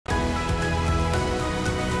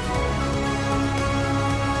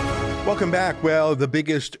Welcome back. Well, the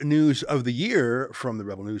biggest news of the year from the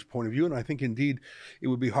Rebel News point of view, and I think indeed it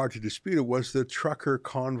would be hard to dispute it, was the trucker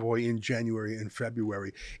convoy in January and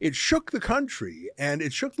February. It shook the country and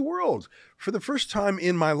it shook the world. For the first time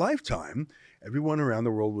in my lifetime, everyone around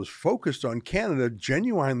the world was focused on Canada,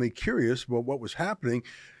 genuinely curious about what was happening.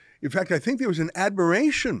 In fact, I think there was an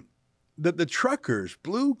admiration that the truckers,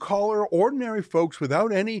 blue-collar, ordinary folks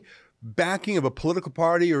without any backing of a political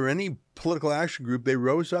party or any political action group, they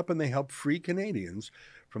rose up and they helped free Canadians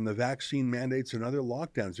from the vaccine mandates and other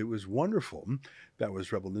lockdowns. It was wonderful. That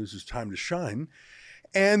was Rebel News' time to shine.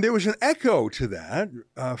 And there was an echo to that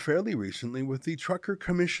fairly recently with the Trucker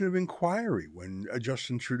Commission of Inquiry when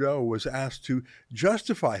Justin Trudeau was asked to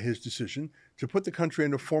justify his decision to put the country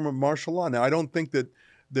into a form of martial law. Now, I don't think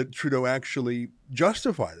that Trudeau actually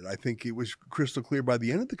justified it. I think it was crystal clear by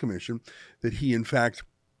the end of the commission that he, in fact,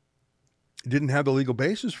 didn't have the legal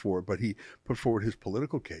basis for it, but he put forward his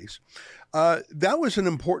political case. That was an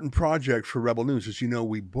important project for Rebel News. As you know,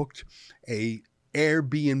 we booked a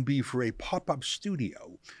Airbnb for a pop-up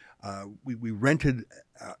studio. We rented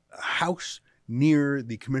a house near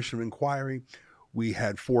the Commission of Inquiry. We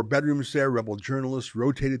had 4 bedrooms there. Rebel journalists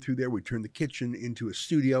rotated through there. We turned the kitchen into a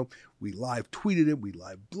studio. We live tweeted it. We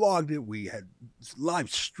live blogged it. We had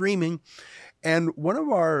live streaming. And one of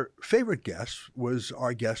our favorite guests was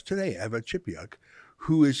our guest today, Eva Chipiuk,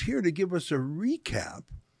 who is here to give us a recap,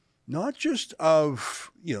 not just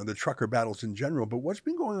of, the trucker battles in general, but what's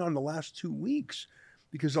been going on the last 2 weeks.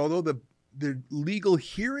 Because although the legal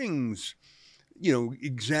hearings,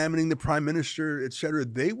 examining the prime minister, et cetera,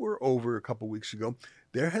 they were over a couple of weeks ago.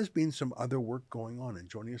 There has been some other work going on. And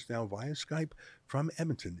joining us now via Skype from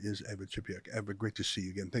Edmonton is Eva Chipiuk. Eva, great to see you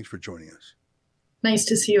again. Thanks for joining us. Nice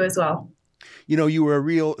to see you as well. You were a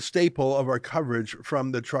real staple of our coverage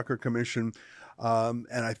from the Trucker Commission, and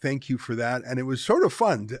I thank you for that. And it was sort of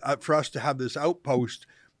fun for us to have this outpost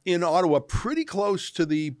in Ottawa, pretty close to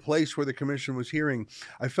the place where the commission was hearing.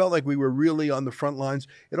 I felt like we were really on the front lines.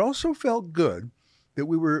 It also felt good that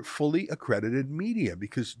we were fully accredited media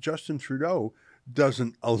because Justin Trudeau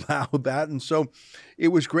doesn't allow that. And so it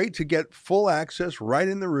was great to get full access right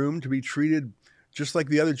in the room, to be treated just like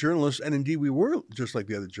the other journalists. And indeed, we were just like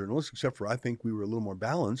the other journalists, except for I think we were a little more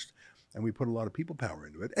balanced and we put a lot of people power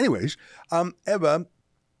into it. Anyways, Eva,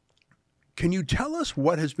 can you tell us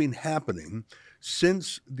what has been happening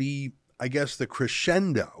since the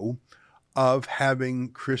crescendo of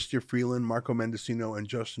having Chrystia Freeland, Marco Mendicino, and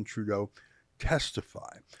Justin Trudeau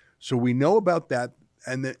testify? So we know about that.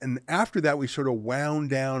 And after that, we sort of wound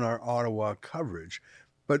down our Ottawa coverage.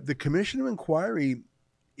 But the Commission of Inquiry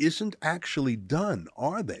isn't actually done,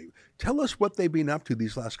 are they? Tell us what they've been up to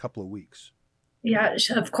these last couple of weeks. Yeah,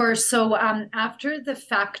 of course. So after the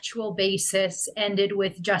factual basis ended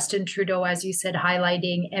with Justin Trudeau, as you said,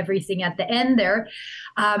 highlighting everything at the end there,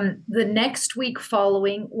 the next week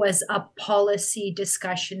following was a policy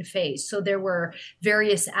discussion phase. So there were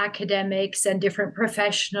various academics and different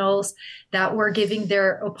professionals that were giving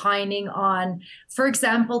their opining on, for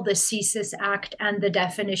example, the Emergencies Act and the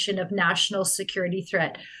definition of national security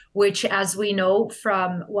threat, which, as we know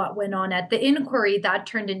from what went on at the inquiry, that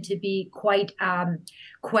turned into be quite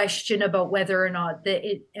question about whether or not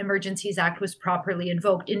the Emergencies Act was properly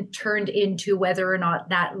invoked, and turned into whether or not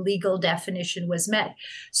that legal definition was met.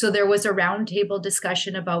 So there was a roundtable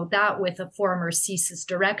discussion about that with a former CSIS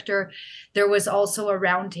director. There was also a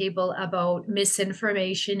roundtable about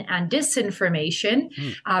misinformation and disinformation.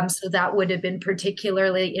 So that would have been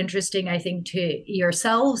particularly interesting, I think, to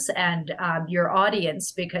yourselves and your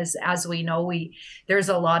audience, because as we know, there's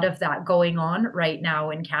a lot of that going on right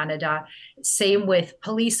now in Canada. Same with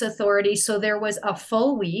police authorities. So there was a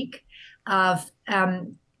full week of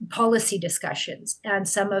policy discussions, and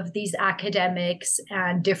some of these academics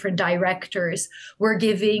and different directors were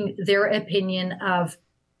giving their opinion of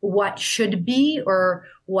what should be or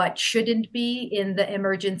what shouldn't be in the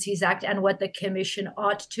Emergencies Act, and what the commission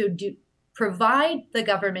ought to do, provide the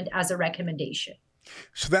government as a recommendation.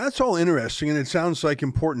 So that's all interesting, and it sounds like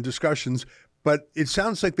important discussions, but it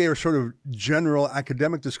sounds like they are sort of general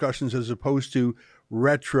academic discussions as opposed to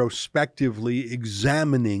retrospectively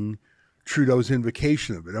examining Trudeau's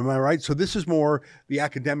invocation of it. Am I right? So this is more the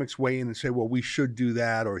academics weigh in and say, well, we should do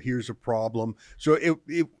that, or here's a problem. So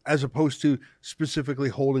it as opposed to specifically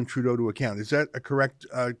holding Trudeau to account. Is that a correct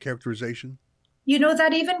characterization?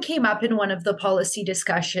 That even came up in one of the policy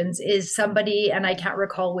discussions, is somebody, and I can't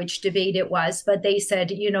recall which debate it was, but they said,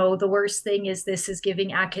 the worst thing is this is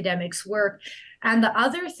giving academics work. And the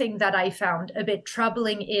other thing that I found a bit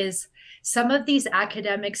troubling is some of these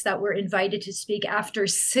academics that were invited to speak after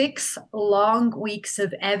 6 long weeks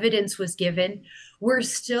of evidence was given were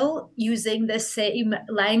still using the same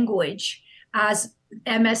language as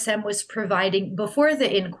MSM was providing before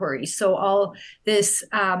the inquiry. So all this,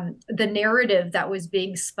 the narrative that was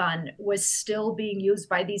being spun was still being used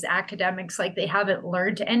by these academics like they haven't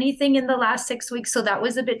learned anything in the last 6 weeks. So that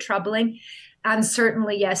was a bit troubling. And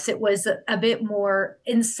certainly, yes, it was a bit more,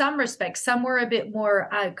 in some respects, some were a bit more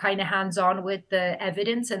kind of hands-on with the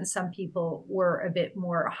evidence, and some people were a bit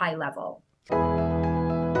more high level.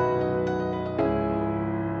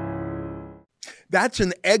 That's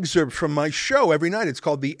an excerpt from my show every night. It's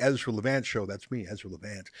called the Ezra Levant Show. That's me, Ezra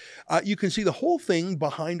Levant. You can see the whole thing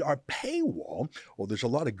behind our paywall. Well, there's a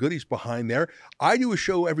lot of goodies behind there. I do a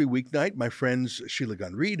show every weeknight. My friends Sheila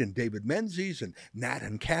Gunn Reid and David Menzies and Nat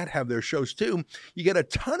and Kat have their shows too. You get a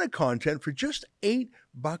ton of content for just $8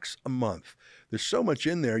 a month. There's so much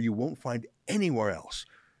in there you won't find anywhere else.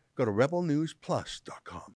 Go to rebelnewsplus.com.